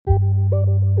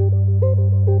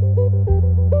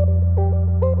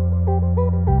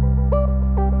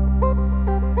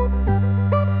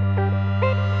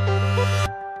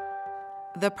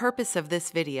The purpose of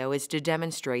this video is to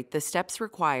demonstrate the steps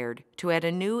required to add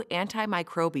a new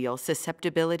antimicrobial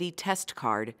susceptibility test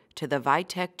card to the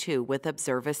Vitek 2 with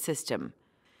OBSERVA system.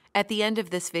 At the end of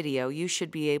this video, you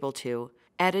should be able to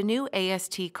add a new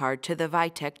AST card to the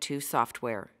Vitek 2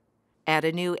 software, add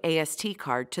a new AST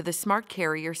card to the Smart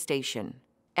Carrier Station,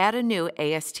 add a new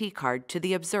AST card to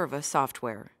the OBSERVA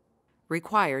software.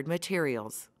 Required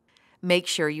materials. Make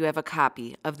sure you have a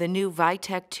copy of the new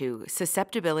Vitek 2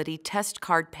 Susceptibility Test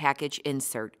Card Package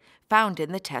insert found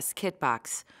in the test kit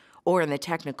box or in the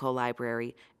technical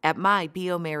library at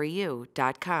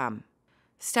bioMérieux.com.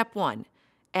 Step 1.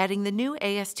 Adding the new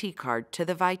AST card to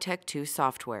the Vitek 2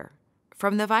 software.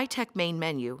 From the Vitek main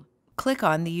menu, click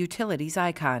on the Utilities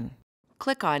icon.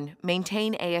 Click on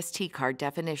Maintain AST Card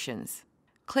Definitions.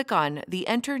 Click on the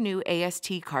Enter New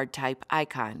AST Card Type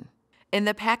icon. In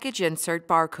the Package Insert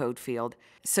barcode field,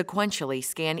 sequentially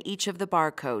scan each of the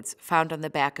barcodes found on the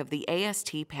back of the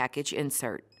AST package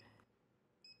insert.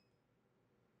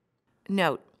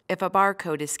 Note, if a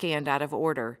barcode is scanned out of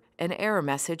order, an error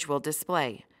message will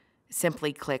display.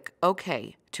 Simply click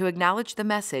OK to acknowledge the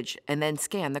message and then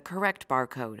scan the correct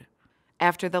barcode.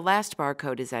 After the last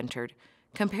barcode is entered,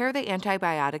 compare the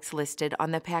antibiotics listed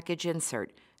on the package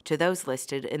insert to those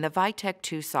listed in the Vitek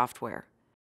 2 software.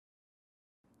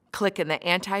 Click in the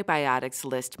Antibiotics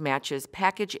List Matches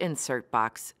Package Insert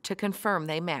box to confirm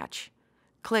they match.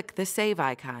 Click the Save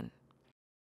icon.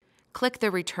 Click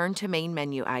the Return to Main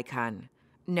menu icon.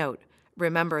 Note,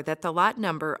 remember that the lot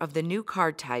number of the new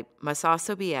card type must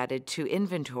also be added to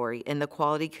inventory in the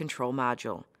Quality Control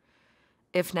module.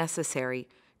 If necessary,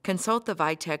 consult the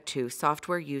Vitek 2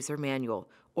 Software User Manual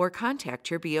or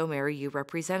contact your bioMérieux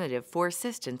representative for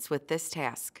assistance with this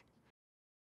task.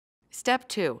 Step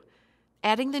 2.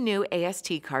 Adding the new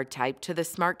AST card type to the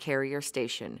Smart Carrier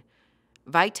Station.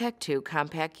 Vitek 2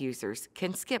 compact users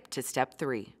can skip to Step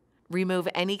 3. Remove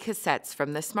any cassettes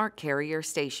from the Smart Carrier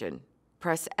Station.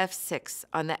 Press F6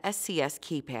 on the SCS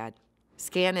keypad.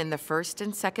 Scan in the first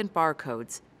and second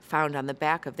barcodes found on the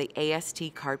back of the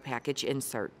AST card package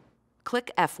insert. Click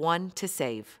F1 to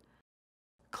save.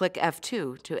 Click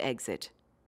F2 to exit.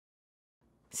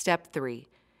 Step 3.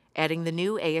 Adding the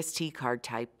new AST card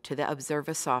type to the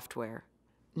OBSERVA software.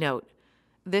 Note,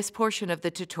 this portion of the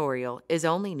tutorial is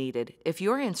only needed if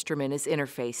your instrument is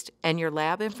interfaced and your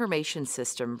lab information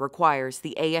system requires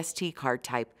the AST card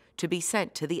type to be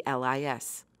sent to the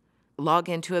LIS. Log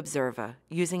into OBSERVA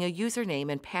using a username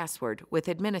and password with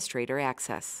administrator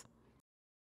access.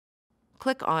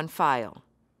 Click on File.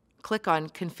 Click on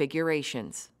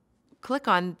Configurations. Click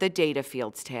on the Data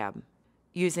Fields tab.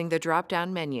 Using the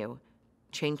drop-down menu,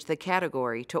 change the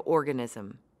category to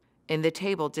Organism. In the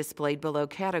table displayed below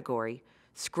Category,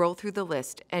 scroll through the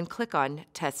list and click on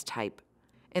Test Type.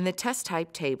 In the Test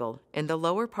Type table, in the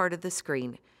lower part of the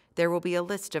screen, there will be a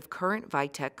list of current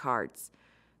Vitek cards.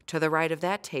 To the right of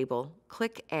that table,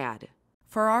 click Add.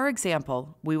 For our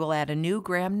example, we will add a new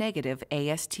gram-negative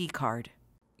AST card.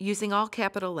 Using all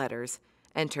capital letters,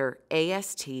 enter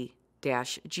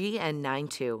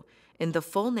AST-GN92 in the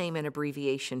full name and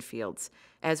abbreviation fields,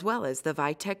 as well as the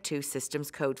Vitek 2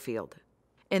 Systems Code field.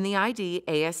 In the ID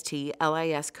AST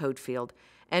LIS code field,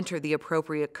 enter the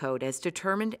appropriate code as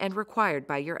determined and required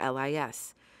by your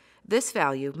LIS. This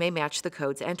value may match the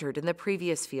codes entered in the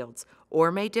previous fields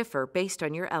or may differ based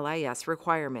on your LIS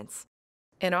requirements.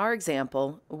 In our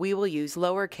example, we will use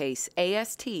lowercase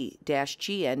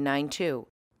AST-GN92.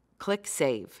 Click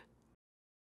Save.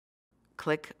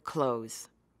 Click Close.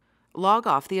 Log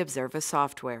off the OBSERVA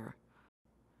software.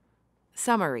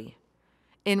 Summary.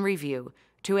 In review,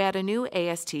 to add a new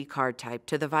AST card type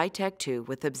to the Vitek 2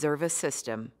 with OBSERVA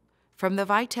system, from the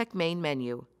Vitek main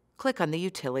menu, click on the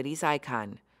Utilities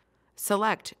icon.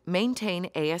 Select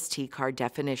Maintain AST Card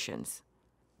Definitions.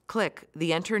 Click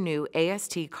the Enter New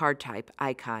AST Card Type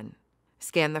icon.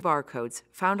 Scan the barcodes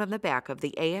found on the back of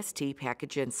the AST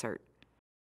package insert.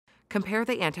 Compare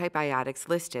the antibiotics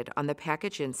listed on the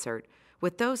package insert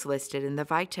with those listed in the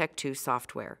Vitek 2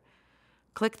 software.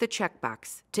 Click the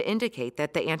checkbox to indicate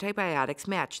that the antibiotics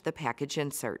match the package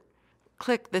insert.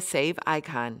 Click the Save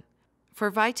icon. For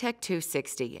Vitek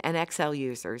 260 and XL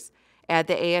users, add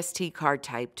the AST card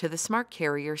type to the Smart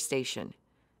Carrier Station.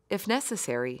 If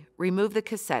necessary, remove the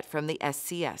cassette from the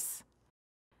SCS.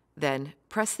 Then,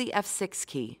 press the F6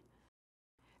 key.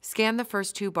 Scan the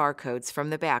first two barcodes from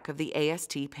the back of the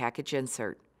AST package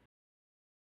insert.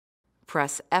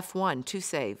 Press F1 to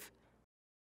save.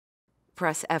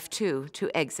 Press F2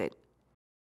 to exit.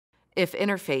 If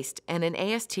interfaced and an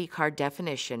AST card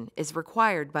definition is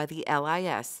required by the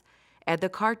LIS, add the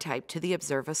card type to the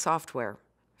OBSERVA software.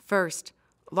 First,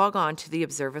 Log on to the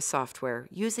OBSERVA software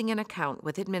using an account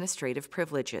with administrative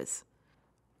privileges.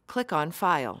 Click on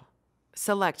File.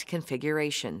 Select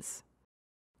Configurations.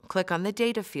 Click on the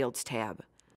Data Fields tab.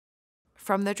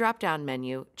 From the drop-down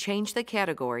menu, change the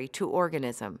category to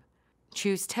Organism.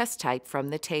 Choose Test Type from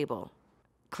the table.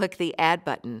 Click the Add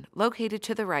button located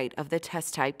to the right of the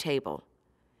Test Type table.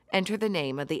 Enter the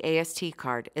name of the AST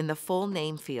card in the full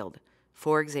name field,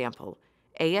 for example,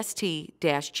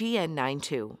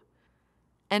 AST-GN92.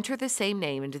 Enter the same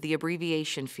name into the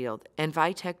abbreviation field and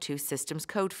Vitek 2 Systems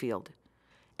Code field.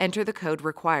 Enter the code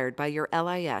required by your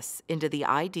LIS into the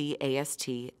ID AST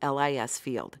LIS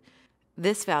field.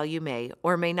 This value may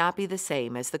or may not be the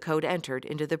same as the code entered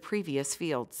into the previous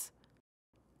fields.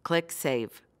 Click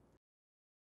Save.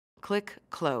 Click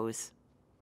Close.